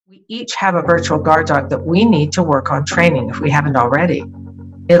We each have a virtual guard dog that we need to work on training if we haven't already.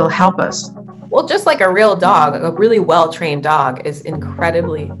 It'll help us. Well, just like a real dog, a really well-trained dog is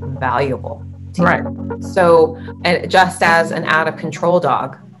incredibly valuable to Right. you. So, and just as an out-of-control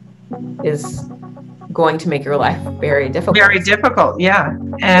dog is going to make your life very difficult. Very difficult, yeah.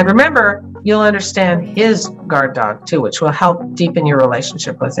 And remember, you'll understand his guard dog too, which will help deepen your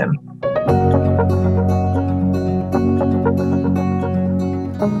relationship with him.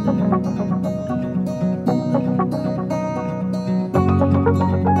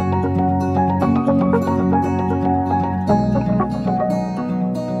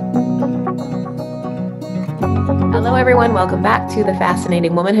 Hello, everyone. Welcome back to the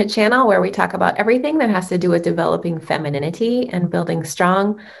Fascinating Womanhood channel, where we talk about everything that has to do with developing femininity and building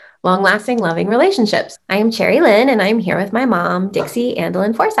strong, long-lasting, loving relationships. I am Cherry Lynn, and I'm here with my mom, Dixie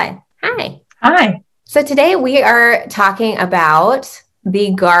Andelin Forsyth. Hi. Hi. So today we are talking about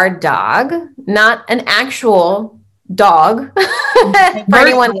the guard dog, not an actual dog for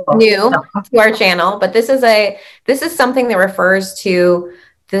anyone new to our channel, but this is something that refers to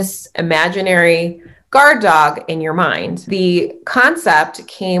this imaginary guard dog in your mind. The concept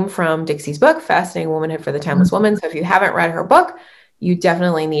came from Dixie's book, Fascinating Womanhood for the Timeless Woman. So if you haven't read her book, you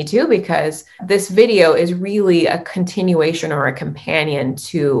definitely need to, because this video is really a continuation or a companion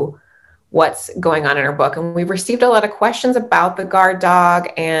to what's going on in her book. And we've received a lot of questions about the guard dog,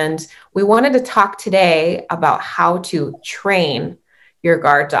 and we wanted to talk today about how to train your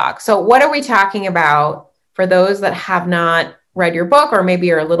guard dog. So what are we talking about for those that have not read your book, or maybe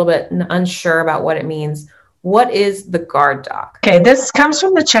you're a little bit unsure about what it means? What is the guard dog? Okay, this comes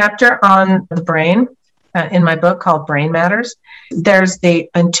from the chapter on the brain in my book called Brain Matters. There's the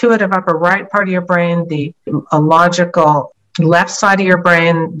intuitive upper right part of your brain, the logical left side of your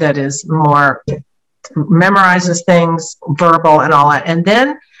brain that is more memorizes things, verbal and all that. And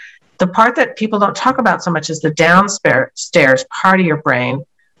then the part that people don't talk about so much is the downstairs part of your brain,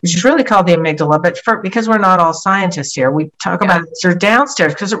 which is really called the amygdala. But because we're not all scientists here, we talk about it as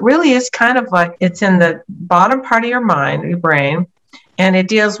downstairs, because it really is kind of like it's in the bottom part of your mind, your brain, and it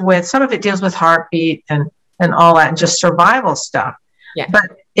deals with, some of it deals with heartbeat and all that, and just survival stuff. Yeah.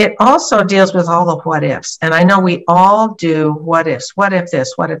 But it also deals with all the what ifs. And I know we all do what ifs, what if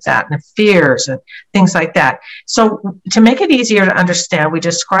this, what if that, and fears and things like that. So to make it easier to understand, we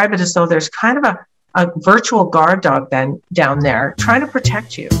describe it as though there's kind of a virtual guard dog then down there trying to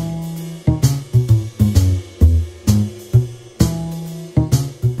protect you.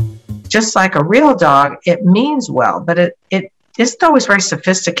 Just like a real dog, it means well, but it isn't always very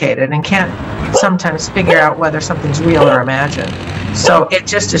sophisticated and can't sometimes figure out whether something's real or imagined. So it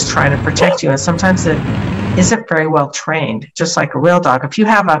just is trying to protect you, and sometimes it isn't very well trained, just like a real dog. If you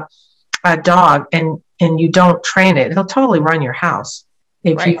have a dog and you don't train it, it'll totally run your house.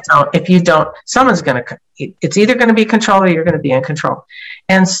 If you don't, someone's going to, it's either going to be controlled or you're going to be in control.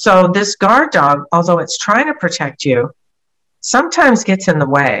 And so this guard dog, although it's trying to protect you, sometimes gets in the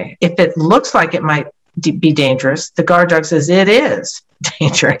way. If it looks like it might be dangerous, the guard dog says it is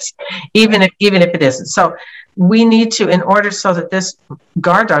dangerous, even if it isn't. So we need to, in order so that this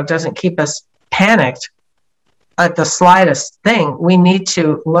guard dog doesn't keep us panicked at the slightest thing, we need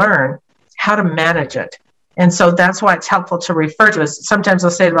to learn how to manage it. And so that's why it's helpful to refer to it. Sometimes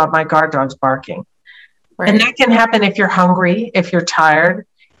I'll say about my guard dog's barking. Right. And that can happen if you're hungry, if you're tired,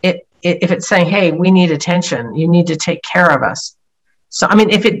 if it's saying, hey, we need attention, you need to take care of us. So, I mean,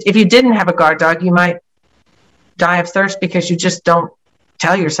 if you didn't have a guard dog, you might die of thirst because you just don't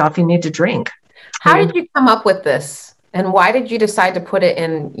tell yourself you need to drink. How did you come up with this? And why did you decide to put it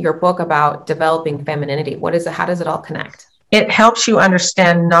in your book about developing femininity? What is it? How does it all connect? It helps you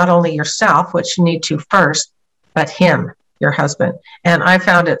understand not only yourself, which you need to first, but him, your husband. And I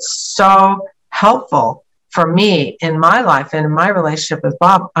found it so helpful for me in my life and in my relationship with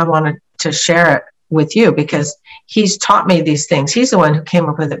Bob. I wanted to share it with you because he's taught me these things. He's the one who came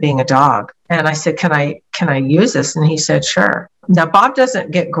up with it being a dog. And I said, can I use this? And he said, sure. Now, Bob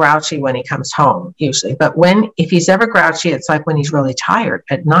doesn't get grouchy when he comes home usually, but if he's ever grouchy, it's like when he's really tired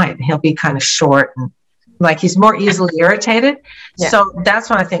at night. He'll be kind of short and like he's more easily irritated. Yeah. So that's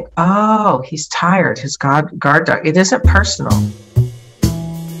when I think, oh, he's tired, his guard dog. It isn't personal.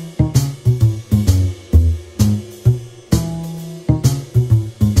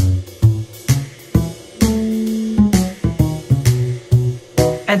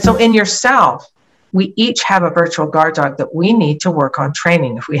 And so in yourself, we each have a virtual guard dog that we need to work on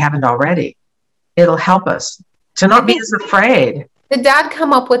training if we haven't already. It'll help us to not be as afraid. Did Dad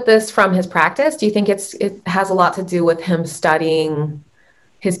come up with this from his practice? Do you think it has a lot to do with him studying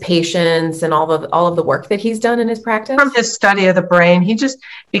his patience and all of the work that he's done in his practice? From his study of the brain,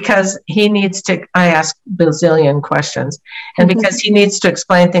 because he needs to, I ask bazillion questions, and because he needs to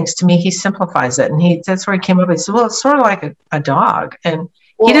explain things to me, he simplifies it. And that's where he came up with, well, it's sort of like a dog. And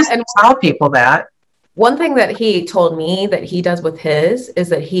he doesn't tell people that. One thing that he told me that he does with his is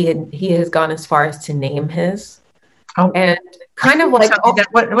that he has gone as far as to name his. Oh, and kind of like,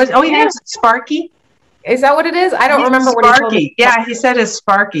 he names it Sparky. Is that what it is? I don't remember what he told me. Yeah, he said it's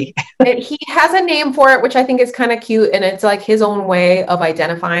Sparky. He has a name for it, which I think is kind of cute. And it's like his own way of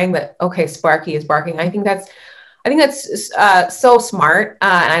identifying that, okay, Sparky is barking. I think that's so smart.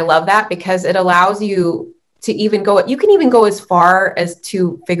 And I love that because it allows you to you can even go as far as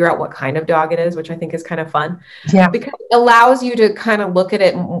to figure out what kind of dog it is, which I think is kind of fun. Yeah. Because it allows you to kind of look at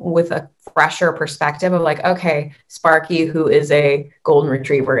it with a fresher perspective of like, okay, Sparky, who is a golden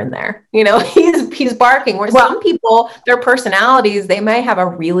retriever in there, he's barking. Where some people, their personalities, they may have a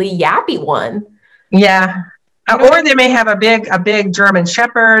really yappy one. Yeah. Or they may have a big German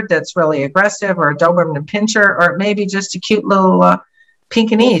Shepherd that's really aggressive, or a Doberman Pinscher, or maybe just a cute little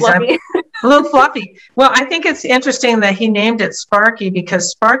Pekingese. A little fluffy. Well, I think it's interesting that he named it Sparky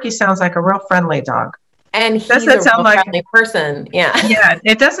because Sparky sounds like a real friendly dog. And he's a real friendly person. Yeah. Yeah.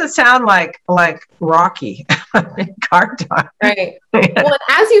 It doesn't sound like Rocky, guard dog. Right. Yeah. Well,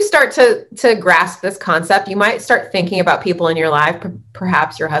 as you start to grasp this concept, you might start thinking about people in your life,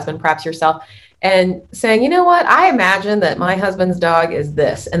 perhaps your husband, perhaps yourself, and saying, you know what? I imagine that my husband's dog is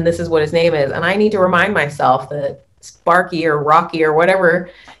this, and this is what his name is. And I need to remind myself that Sparky or Rocky or whatever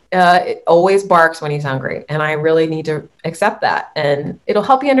it always barks when he's hungry. And I really need to accept that. And it'll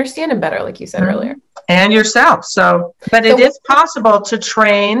help you understand him better, like you said earlier. And yourself. But it is possible to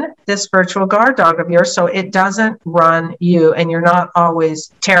train this virtual guard dog of yours so it doesn't run you and you're not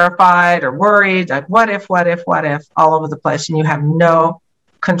always terrified or worried, like what if, all over the place, and you have no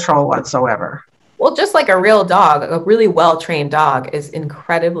control whatsoever. Well, just like a real dog, a really well-trained dog is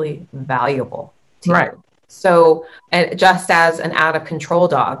incredibly valuable to right. you. So, and just as an out of control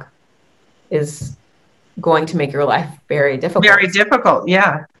dog is going to make your life very difficult. Very difficult,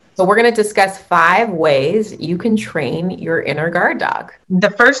 yeah. So we're going to discuss 5 ways you can train your inner guard dog.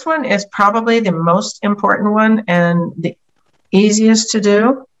 The first one is probably the most important one and the easiest to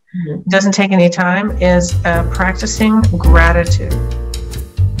do. Mm-hmm. Doesn't take any time, is practicing gratitude.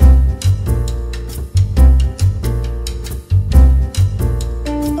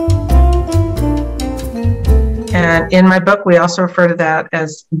 And in my book, we also refer to that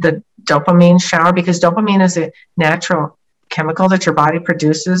as the dopamine shower, because dopamine is a natural chemical that your body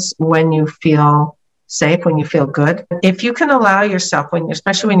produces when you feel safe, when you feel good. If you can allow yourself,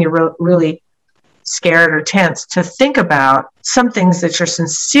 especially when you're really scared or tense, to think about some things that you're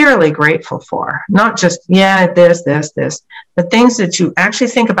sincerely grateful for, not just, this, but things that you actually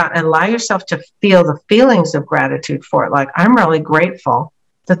think about and allow yourself to feel the feelings of gratitude for it. Like, I'm really grateful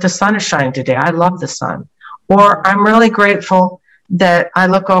that the sun is shining today. I love the sun. Or I'm really grateful that I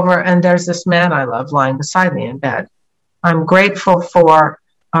look over and there's this man I love lying beside me in bed. I'm grateful for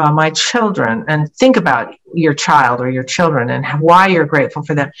my children, and think about your child or your children and why you're grateful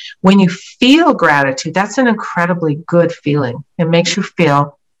for them. When you feel gratitude, that's an incredibly good feeling. It makes you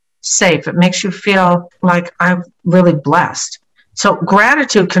feel safe. It makes you feel like I'm really blessed. So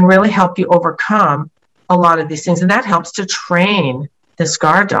gratitude can really help you overcome a lot of these things. And that helps to train this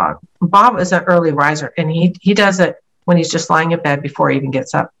guard dog. Bob is an early riser, and he does it when he's just lying in bed before he even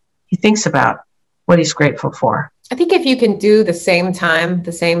gets up. He thinks about what he's grateful for. I think if you can do the same time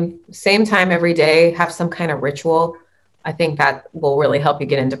every day, have some kind of ritual, I think that will really help you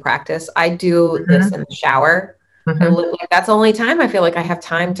get into practice. I do this in the shower. And that's the only time I feel like I have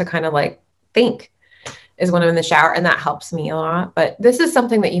time to kind of like think, is when I'm in the shower, and that helps me a lot. But this is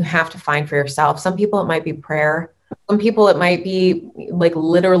something that you have to find for yourself. Some people, it might be prayer. Some people, it might be like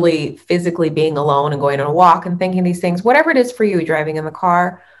literally physically being alone and going on a walk and thinking these things, whatever it is for you, driving in the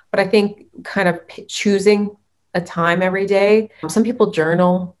car. But I think kind of choosing a time every day. Some people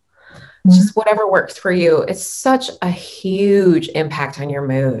journal, just whatever works for you. It's such a huge impact on your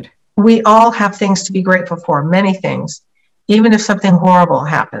mood. We all have things to be grateful for, many things. Even if something horrible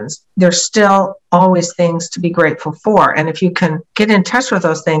happens, there's still always things to be grateful for. And if you can get in touch with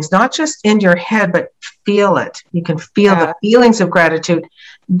those things, not just in your head, but feel it, you can feel the feelings of gratitude,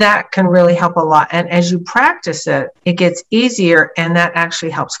 that can really help a lot. And as you practice it, it gets easier, and that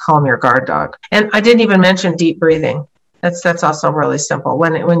actually helps calm your guard dog. And I didn't even mention deep breathing. That's also really simple.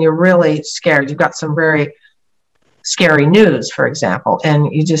 When you're really scared, you've got some very scary news, for example, and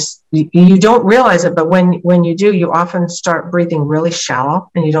you don't realize it, but when you do, you often start breathing really shallow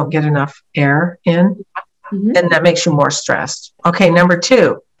and you don't get enough air in. then that makes you more stressed. Okay, number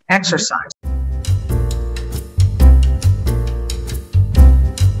 2, exercise.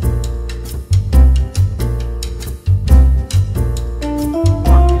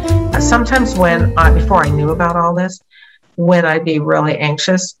 Sometimes before I knew about all this, when I'd be really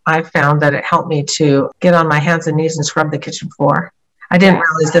anxious, I found that it helped me to get on my hands and knees and scrub the kitchen floor. I didn't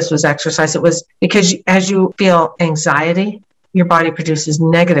realize this was exercise. It was because as you feel anxiety, your body produces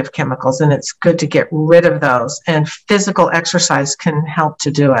negative chemicals, and it's good to get rid of those. And physical exercise can help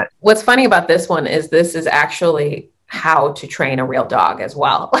to do it. What's funny about this one is this is actually how to train a real dog as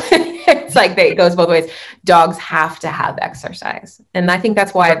well. It's like it goes both ways. Dogs have to have exercise. And I think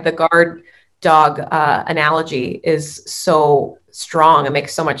that's why the guard dog analogy is so strong. It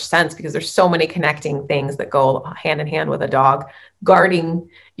makes so much sense because there's so many connecting things that go hand in hand with a dog guarding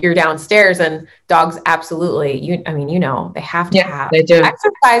your downstairs, and dogs absolutely, they have to have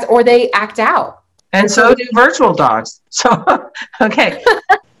exercise or they act out. And so do virtual dogs. So, okay.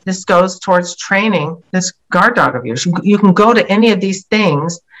 This goes towards training this guard dog of yours. You can go to any of these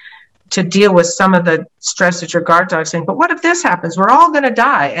things to deal with some of the stress that your guard dog's saying, but what if this happens? We're all going to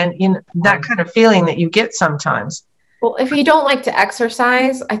die. And that kind of feeling that you get sometimes. Well, if you don't like to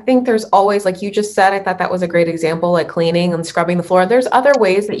exercise, I think there's always, like you just said, I thought that was a great example, like cleaning and scrubbing the floor. There's other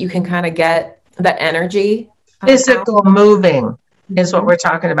ways that you can kind of get that energy. Physical moving is what we're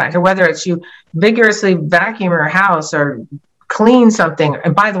talking about here, whether it's you vigorously vacuum your house or clean something.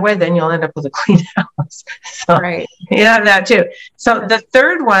 And by the way, then you'll end up with a clean house. So, right. Yeah, that too. So the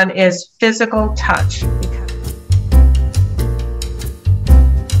third one is physical touch.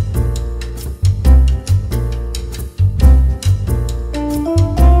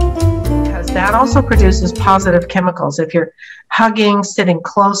 Because that also produces positive chemicals. If you're hugging, sitting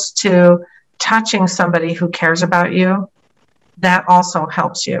close to, touching somebody who cares about you, that also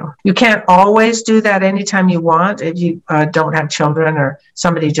helps you. You can't always do that anytime you want if you don't have children or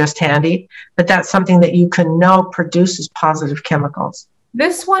somebody just handy, but that's something that you can know produces positive chemicals.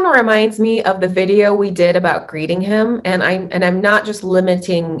 This one reminds me of the video we did about greeting him, and I'm not just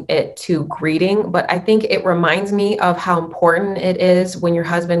limiting it to greeting, but I think it reminds me of how important it is when your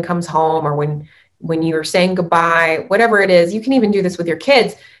husband comes home or when you're saying goodbye, whatever it is. You can even do this with your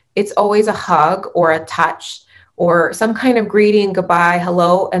kids. It's always a hug or a touch or some kind of greeting, goodbye,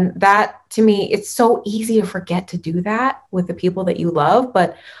 hello. And that, to me, it's so easy to forget to do that with the people that you love.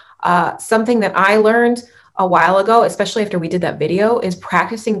 But something that I learned a while ago, especially after we did that video, is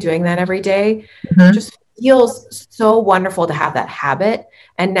practicing doing that every day. Just feels so wonderful to have that habit.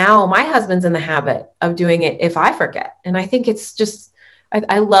 And now my husband's in the habit of doing it if I forget. And I think it's just,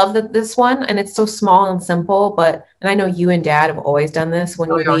 I love this one, and it's so small and simple, and I know you and Dad have always done this when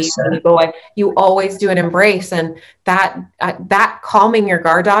you go, you always do an embrace, and that calming your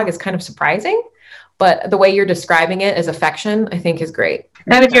guard dog is kind of surprising, but the way you're describing it as affection, I think is great.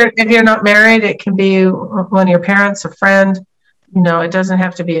 And if you're not married, it can be one of your parents, a friend, it doesn't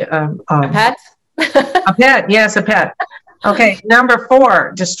have to be a pet. A pet. Yes, a pet. Okay. Number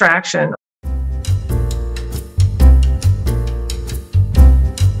 4, distraction.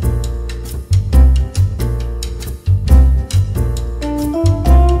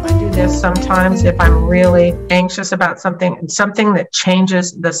 Sometimes if I'm really anxious about something that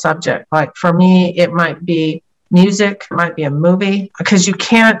changes the subject. Like for me, it might be music, it might be a movie, because you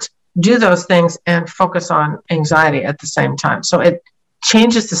can't do those things and focus on anxiety at the same time. So it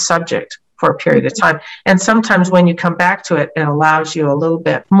changes the subject for a period of time. And sometimes when you come back to it, it allows you a little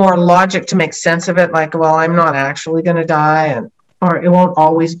bit more logic to make sense of it. Like, well, I'm not actually going to die, or it won't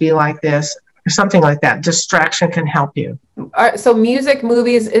always be like this. Or something like that. Distraction can help you. So music,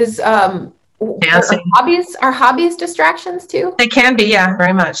 movies is dancing. Are hobbies distractions too? They can be, yeah,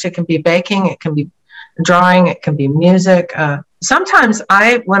 very much. It can be baking, it can be drawing, it can be music. Sometimes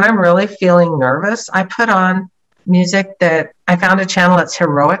when I'm really feeling nervous, I put on music that I found a channel that's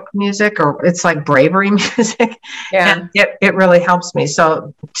heroic music, or it's like bravery music. Yeah. And it really helps me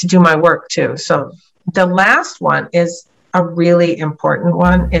to do my work too. So the last one is a really important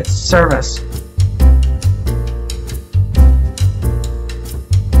one. It's service.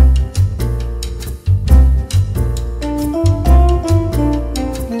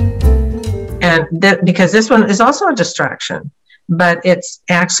 And because this one is also a distraction, but it's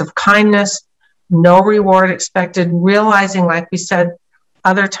acts of kindness, no reward expected, realizing, like we said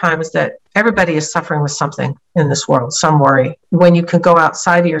other times, that everybody is suffering with something in this world, some worry. When you can go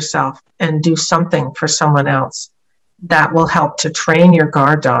outside of yourself and do something for someone else, that will help to train your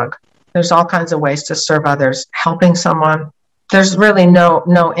guard dog. There's all kinds of ways to serve others, helping someone. There's really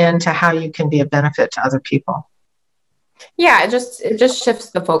no end to how you can be a benefit to other people. Yeah, it just shifts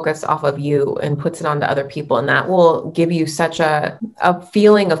the focus off of you and puts it onto other people. And that will give you such a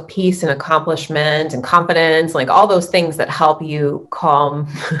feeling of peace and accomplishment and confidence, like all those things that help you calm.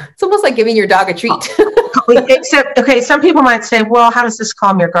 It's almost like giving your dog a treat. Except, okay, some people might say, well, how does this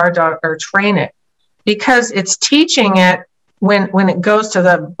calm your guard dog or train it? Because it's teaching it when it goes to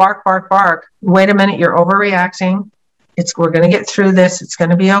the bark, bark, bark, wait a minute, you're overreacting. We're going to get through this. It's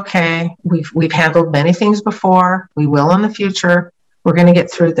going to be okay. We've handled many things before. We will in the future. We're going to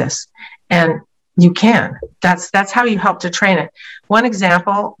get through this. And you can. That's how you help to train it. One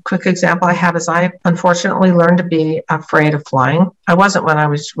example, quick example I have is I unfortunately learned to be afraid of flying. I wasn't when I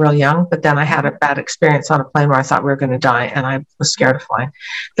was real young, but then I had a bad experience on a plane where I thought we were going to die, and I was scared of flying.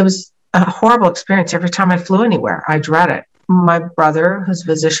 It was a horrible experience. Every time I flew anywhere, I dread it. My brother, who's a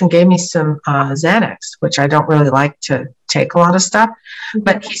physician, gave me some Xanax, which I don't really like to take a lot of stuff.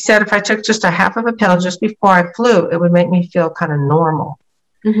 But he said if I took just a half of a pill just before I flew, it would make me feel kind of normal.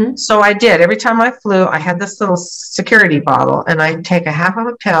 Mm-hmm. So I did. Every time I flew, I had this little security bottle, and I'd take a half of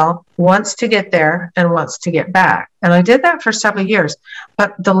a pill once to get there and once to get back. And I did that for several years.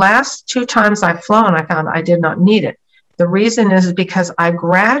 But the last 2 times I've flown, I found I did not need it. The reason is because I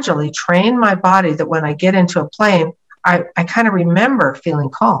gradually trained my body that when I get into a plane, I kind of remember feeling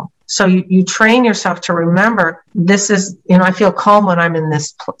calm. So you train yourself to remember this is, I feel calm when I'm in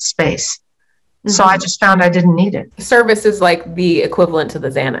this space. Mm-hmm. So I just found I didn't need it. Service is like the equivalent to the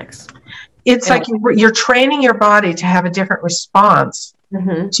Xanax. It's like you're training your body to have a different response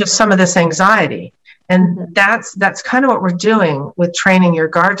mm-hmm. to some of this anxiety. And mm-hmm. that's kind of what we're doing with training your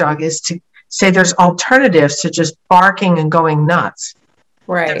guard dog, is to say there's alternatives to just barking and going nuts.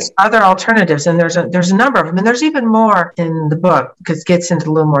 Right. There's other alternatives, and there's a number of them, and there's even more in the book because it gets into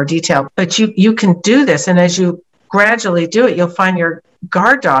a little more detail. But you can do this, and as you gradually do it, you'll find your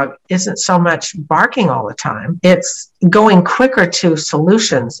guard dog isn't so much barking all the time. It's going quicker to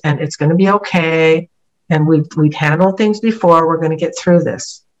solutions, and it's going to be okay. And we've handled things before. We're going to get through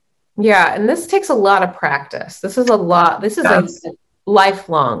this. Yeah, and this takes a lot of practice. This is a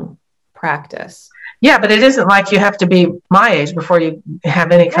lifelong practice. Yeah, but it isn't like you have to be my age before you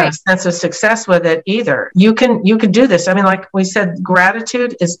have any kind of sense of success with it either. You can do this. I mean, like we said,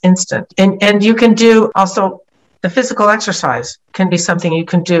 gratitude is instant. And you can do also the physical exercise can be something you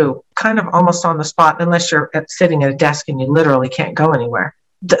can do kind of almost on the spot, unless you're sitting at a desk and you literally can't go anywhere.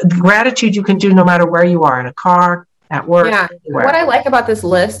 The gratitude you can do no matter where you are, in a car, at work. Yeah. Anywhere. What I like about this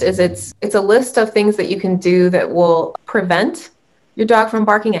list is it's a list of things that you can do that will prevent your dog from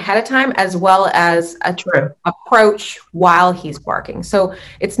barking ahead of time, as well as approach while he's barking. So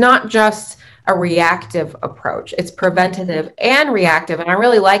it's not just a reactive approach, it's preventative and reactive. And I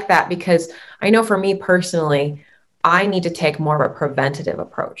really like that, because I know for me personally, I need to take more of a preventative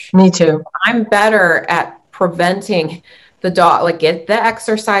approach. Me too. I'm better at preventing the dog, like get the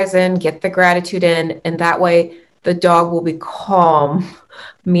exercise in, get the gratitude in, and that way the dog will be calm,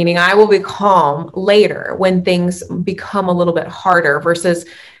 meaning I will be calm later when things become a little bit harder, versus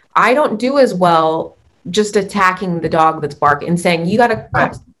I don't do as well just attacking the dog that's barking and saying, you got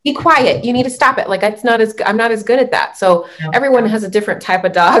to be quiet. You need to stop it. Like I'm not as good at that. So everyone has a different type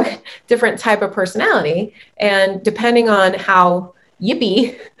of dog, different type of personality. And depending on how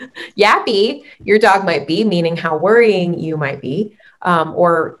yappy your dog might be, meaning how worrying you might be,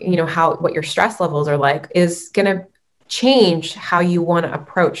 or what your stress levels are like, is going to change how you want to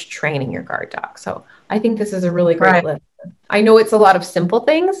approach training your guard dog. So I think this is a really great list. I know it's a lot of simple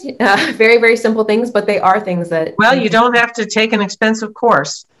things, very, very simple things, but they are things that... Well, you don't have to take an expensive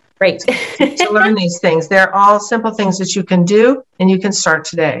course to learn these things. They're all simple things that you can do, and you can start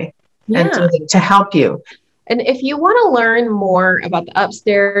today and to help you. And if you want to learn more about the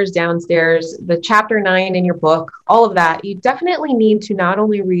upstairs, downstairs, the chapter 9 in your book, all of that, you definitely need to not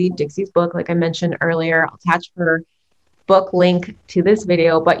only read Dixie's book, like I mentioned earlier, I'll attach her book link to this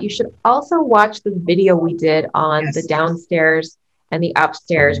video, but you should also watch the video we did on the downstairs and the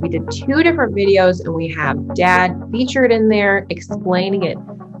upstairs. We did 2 different videos, and we have Dad featured in there explaining it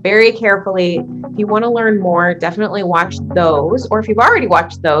very carefully. If you want to learn more, definitely watch those. Or if you've already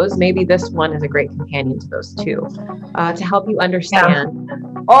watched those, maybe this one is a great companion to those 2 to help you understand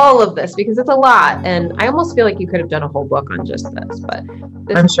all of this, because it's a lot. And I almost feel like you could have done a whole book on just this, but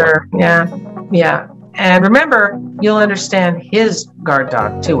I'm sure. Yeah. And remember, you'll understand his guard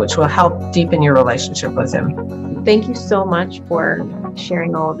dog too, which will help deepen your relationship with him. Thank you so much for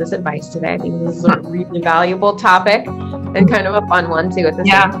sharing all of this advice today. I think this is a really valuable topic and kind of a fun one too at the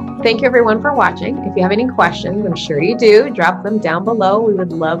same time. Thank you everyone for watching. If you have any questions, I'm sure you do, drop them down below. We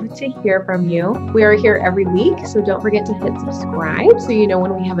would love to hear from you. We are here every week, so don't forget to hit subscribe so you know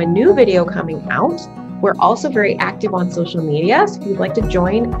when we have a new video coming out. We're also very active on social media. So if you'd like to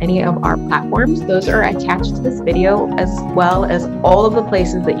join any of our platforms, those are attached to this video, as well as all of the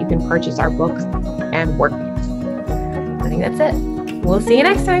places that you can purchase our books and workbooks. I think that's it. We'll see you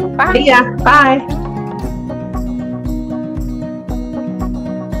next time. Bye. See ya. Bye.